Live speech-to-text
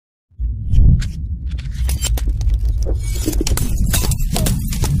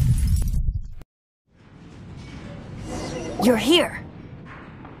You're here.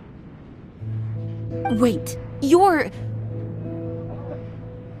 Wait, you're...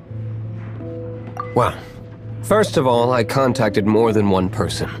 Well, first of all, I contacted more than one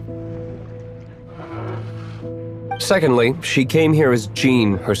person. Secondly, she came here as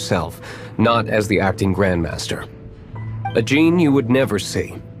Jean herself, not as the acting Grandmaster. A Jean you would never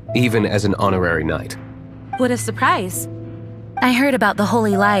see, even as an honorary knight. What a surprise. I heard about the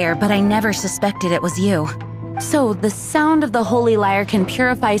Holy Lyre, but I never suspected it was you. So, the sound of the Holy Lyre can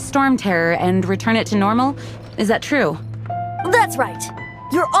purify Storm Terror and return it to normal? Is that true? That's right.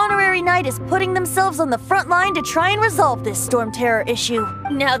 Your honorary knight is putting themselves on the front line to try and resolve this Storm Terror issue.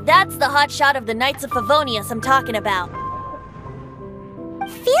 Now that's the hotshot of the Knights of Favonius I'm talking about.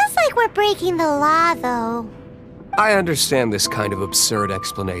 Feels like we're breaking the law, though. I understand this kind of absurd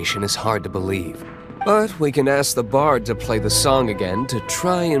explanation is hard to believe, but we can ask the bard to play the song again to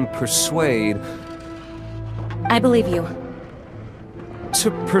try and persuade... I believe you.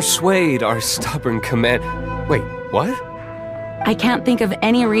 To persuade our stubborn command... Wait, what? I can't think of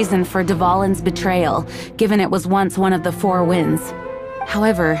any reason for Dvalin's betrayal, given it was once one of the Four Winds.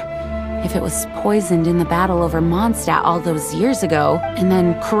 However, if it was poisoned in the battle over Mondstadt all those years ago, and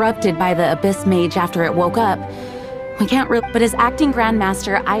then corrupted by the Abyss Mage after it woke up, we can't but as acting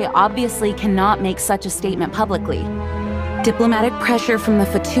Grandmaster, I obviously cannot make such a statement publicly. Diplomatic pressure from the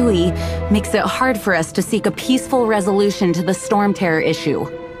Fatui makes it hard for us to seek a peaceful resolution to the Storm Terror issue.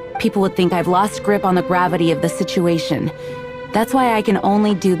 People would think I've lost grip on the gravity of the situation. That's why I can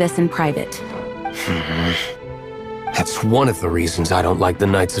only do this in private. That's one of the reasons I don't like the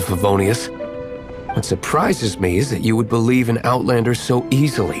Knights of Favonius. What surprises me is that you would believe in Outlander so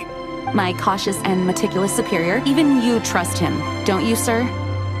easily. My cautious and meticulous superior, even you trust him, don't you, sir?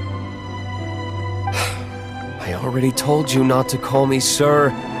 I already told you not to call me sir.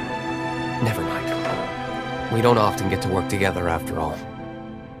 Never mind. We don't often get to work together after all.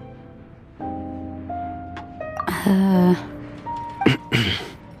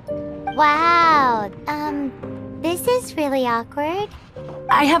 Wow, this is really awkward.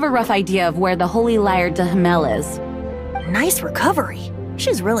 I have a rough idea of where the Holy Lyre de Himmel is. Nice recovery.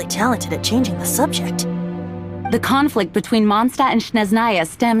 She's really talented at changing the subject. The conflict between Mondstadt and Snezhnaya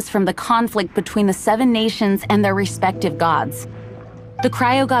stems from the conflict between the Seven Nations and their respective gods. The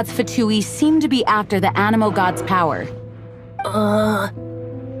Cryo-Gods Fatui seem to be after the Animo God's power.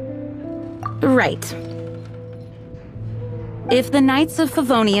 Right. If the Knights of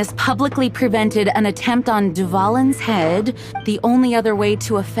Favonius publicly prevented an attempt on Dvalin's head, the only other way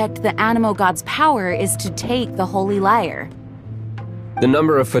to affect the Animo God's power is to take the Holy Lyre. The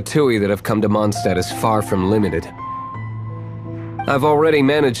number of Fatui that have come to Mondstadt is far from limited. I've already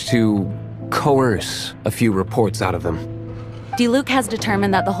managed to coerce a few reports out of them. Diluc has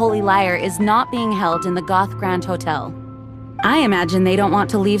determined that the Holy Lyre is not being held in the Goth Grand Hotel. I imagine they don't want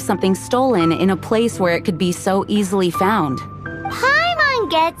to leave something stolen in a place where it could be so easily found. Paimon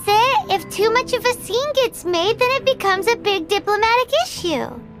gets it. If too much of a scene gets made, then it becomes a big diplomatic issue.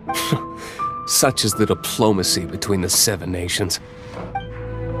 Such is the diplomacy between the Seven Nations.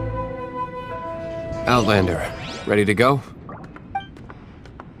 Outlander, ready to go?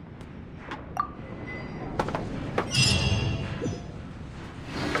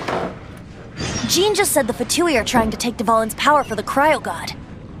 Jean just said the Fatui are trying to take Dvalin's power for the Cryo God.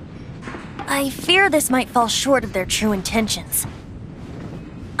 I fear this might fall short of their true intentions.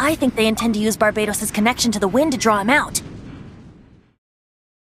 I think they intend to use Barbados' connection to the wind to draw him out.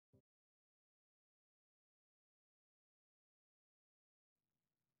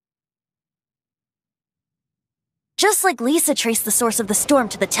 Just like Lisa traced the source of the storm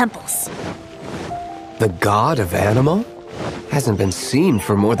to the temples. The god of Animo? Hasn't been seen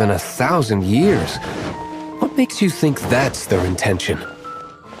for more than 1,000 years. What makes you think that's their intention?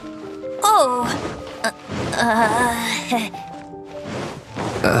 Oh,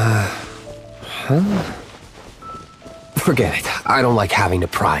 Huh? Forget it. I don't like having to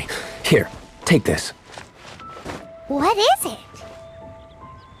pry. Here, take this. What is it?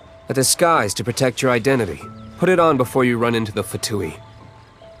 A disguise to protect your identity. Put it on before you run into the Fatui.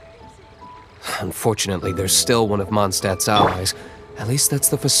 Unfortunately, there's still one of Mondstadt's allies. At least that's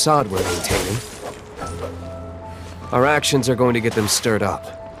the facade we're maintaining. Our actions are going to get them stirred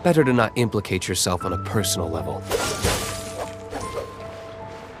up. Better to not implicate yourself on a personal level.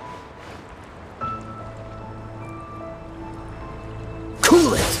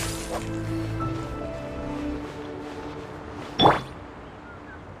 Cool it!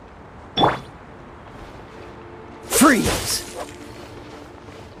 Freeze!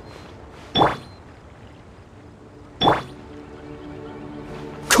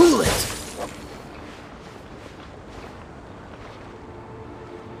 Cool it!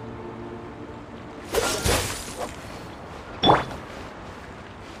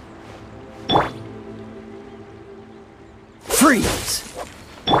 Freeze!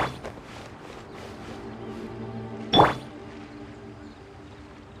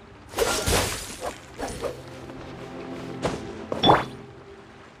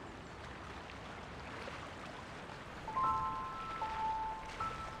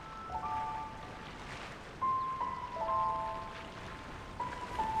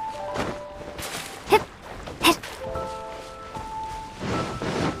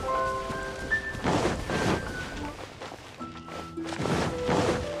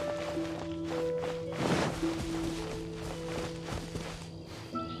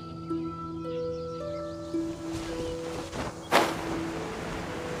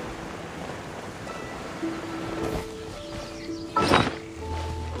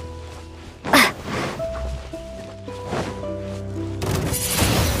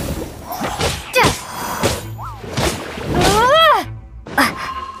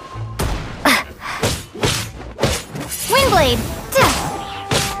 Windblade!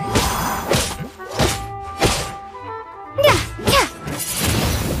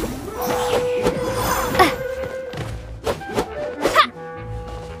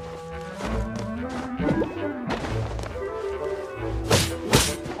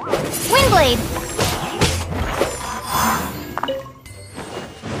 Windblade!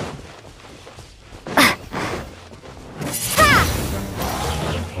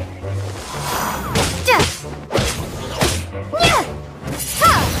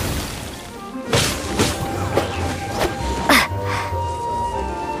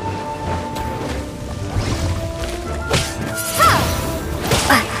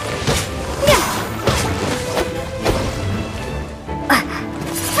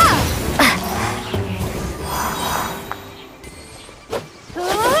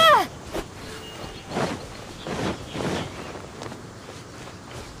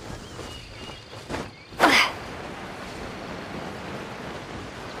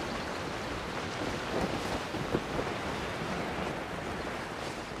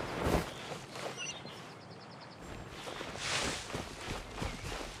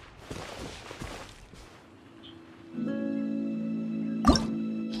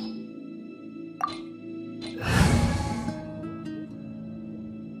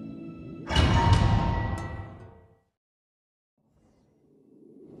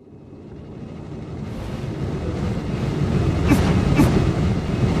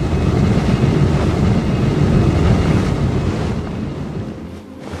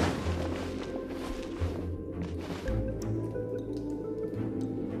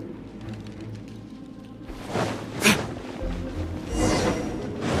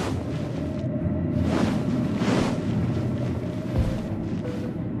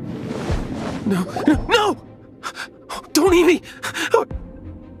 No! No! Don't eat me!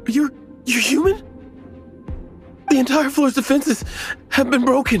 You're human? The entire floor's defenses have been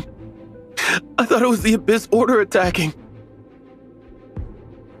broken. I thought it was the Abyss Order attacking.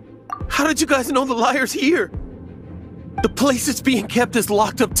 How did you guys know the LYRE's here? The place it's being kept is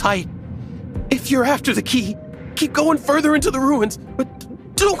locked up tight. If you're after the key, keep going further into the ruins, but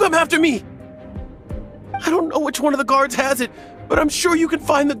don't come after me. I don't know which one of the guards has it, but I'm sure you can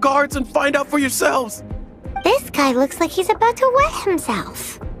find the guards and find out for yourselves. This guy looks like he's about to wet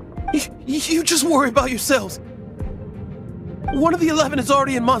himself. You just worry about yourselves. One of the 11 is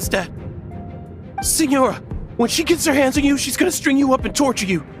already in Mondstadt. Signora, when she gets her hands on you, she's gonna string you up and torture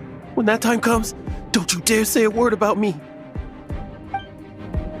you. When that time comes, don't you dare say a word about me.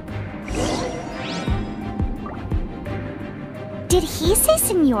 Did he say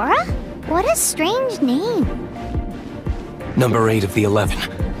Signora? What a strange name. Number 8 of the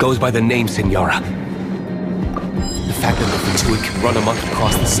 11 goes by the name Signora. The fact that the Fatui can run amok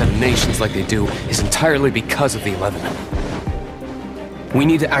across the 7 nations like they do is entirely because of the 11. We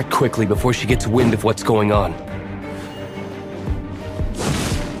need to act quickly before she gets wind of what's going on.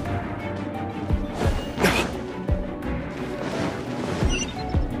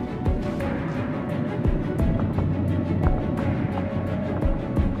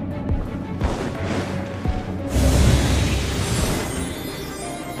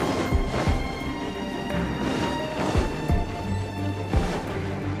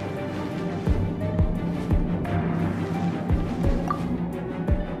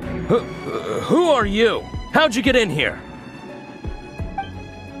 Who are you? How'd you get in here?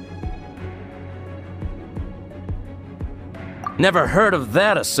 Never heard of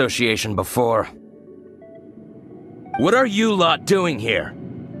that association before. What are you lot doing here?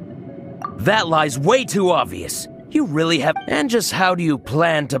 That lie's way too obvious. You really have... And just how do you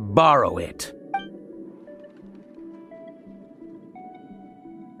plan to borrow it?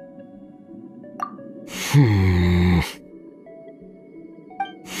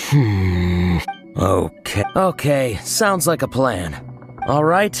 Okay, sounds like a plan. All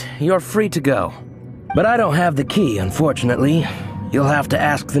right, you're free to go. But I don't have the key, unfortunately. You'll have to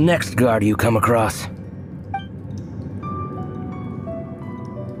ask the next guard you come across.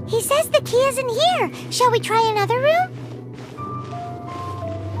 He says the key isn't here. Shall we try another room?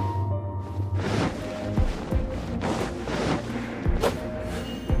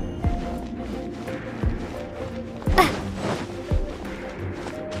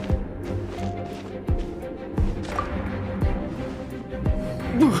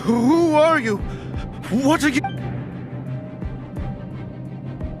 Who are you? What are you?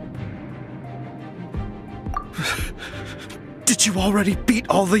 Did you already beat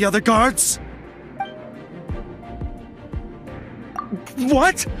all the other guards?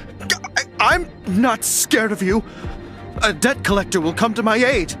 What? I'm not scared of you. A debt collector will come to my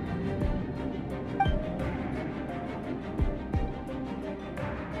aid.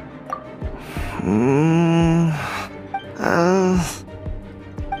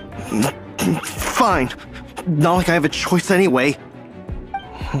 Fine. Not like I have a choice anyway.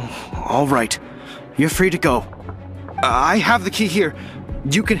 All right. You're free to go. I have the key here.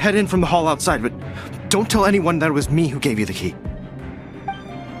 You can head in from the hall outside, but don't tell anyone that it was me who gave you the key.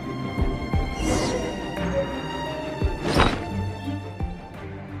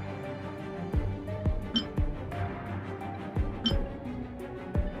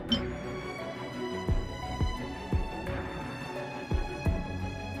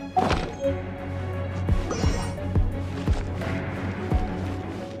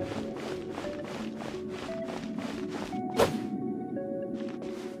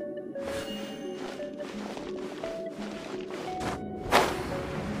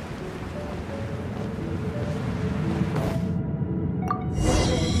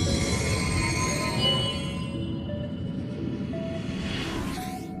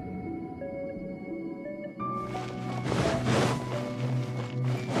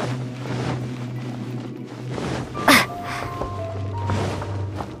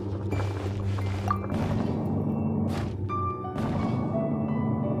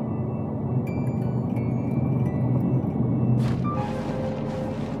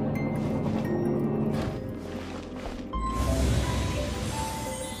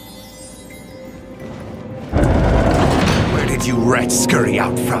 You rats scurry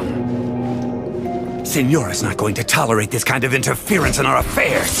out from? Signora's not going to tolerate this kind of interference in our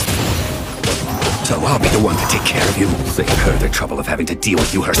affairs. So I'll be the one to take care of you. Save her the trouble of having to deal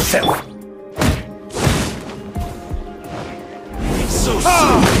with you herself. So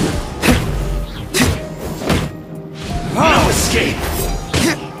soon. No escape.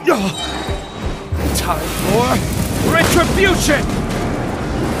 Time for retribution!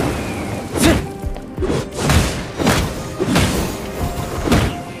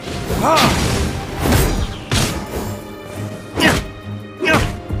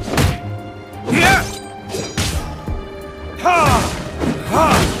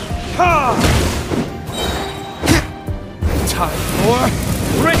 Time for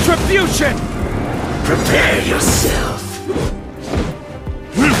retribution! Prepare yourself.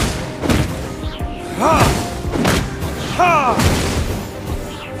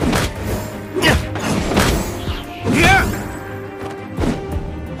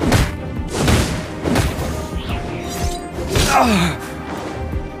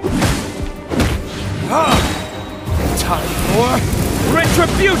 Time for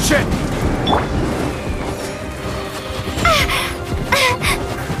retribution!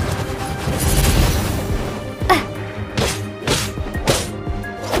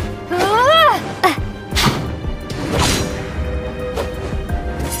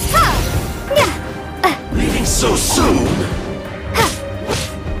 Leaving so soon.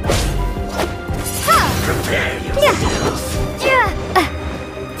 Prepare yourself.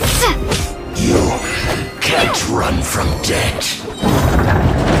 You can't run from death.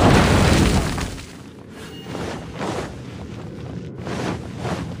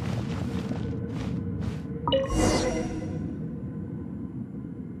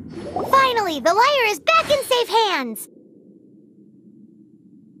 Finally, the lyre is back in safe hands!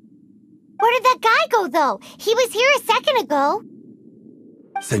 Where did that guy go, though? He was here a second ago.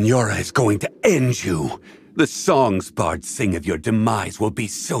 Signora is going to end you. The songs bards sing of your demise will be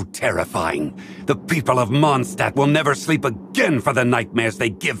so terrifying. The people of Mondstadt will never sleep again for the nightmares they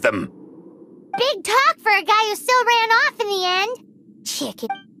give them. Big talk for a guy who still ran off in the end. Chicken.